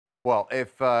Well,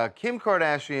 if Kim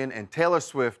Kardashian and Taylor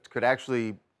Swift could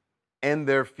actually end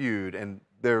their feud, and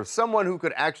there's someone who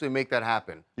could actually make that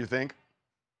happen. You think?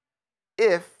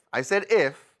 I said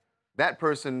if, that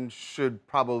person should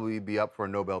probably be up for a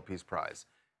Nobel Peace Prize.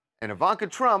 And Ivanka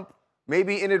Trump,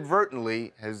 maybe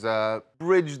inadvertently, has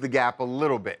bridged the gap a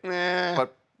little bit.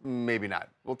 But maybe not.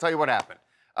 We'll tell you what happened.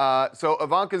 So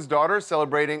Ivanka's daughter is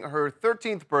celebrating her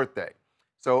 13th birthday.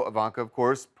 So Ivanka, of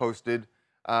course, posted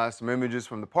some images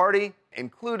from the party,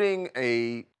 including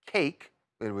a cake.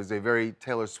 It was a very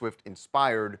Taylor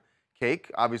Swift-inspired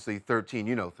cake. Obviously, 13,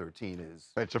 you know 13 is...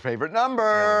 It's her favorite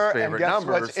number. Favorite and guess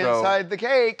number, what's inside the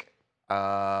cake?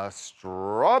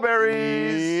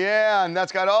 Strawberries. Yeah, and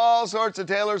that's got all sorts of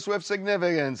Taylor Swift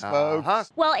significance,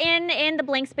 folks. Well, in the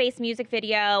Blank Space music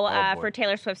video for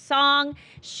Taylor Swift's song,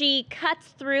 she cuts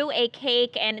through a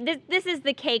cake, and this is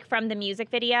the cake from the music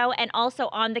video, and also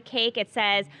on the cake it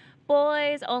says,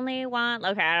 boys only want,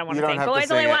 okay, I don't want to sing.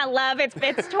 Boys only want love, it's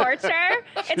torture.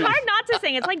 It's hard not to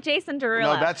sing, it's like Jason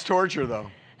Derulo. No, that's torture, though.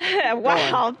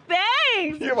 Wow,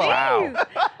 thanks. Wow.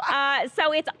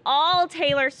 So it's all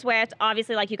Taylor Swift,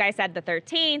 obviously, like you guys said, the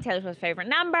 13, Taylor Swift's favorite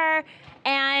number.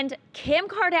 And Kim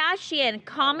Kardashian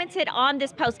commented on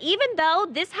this post. Even though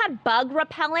this had bug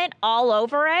repellent all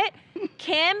over it,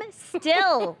 Kim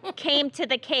still came to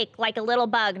the cake like a little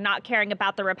bug, not caring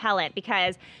about the repellent,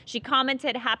 because she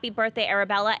commented, "Happy birthday,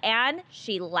 Arabella," and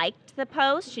she liked the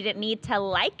post. She didn't need to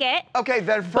like it. Okay,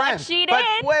 they're friends. But she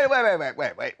did.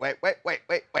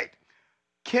 Wait.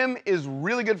 Kim is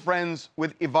really good friends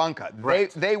with Ivanka. Right.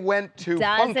 They went to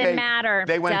Doesn't matter.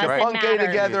 They went to Funke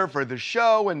together for the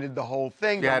show and did the whole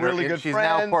thing. Yeah, they're really good she's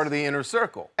friends. now part of the inner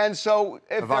circle. And so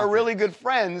if they're really good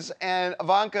friends and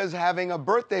Ivanka's having a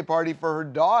birthday party for her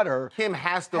daughter, Kim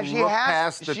has to look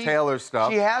past the Taylor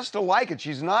stuff. She has to like it.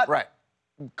 She's not right.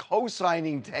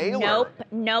 co-signing Taylor.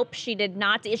 Nope, she did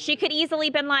not. She could easily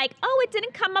been like, oh, it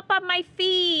didn't come up on my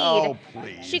feed. Oh,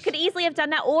 please. She could easily have done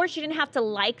that, or she didn't have to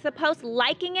like the post.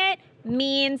 Liking it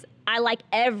means I like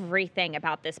everything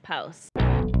about this post.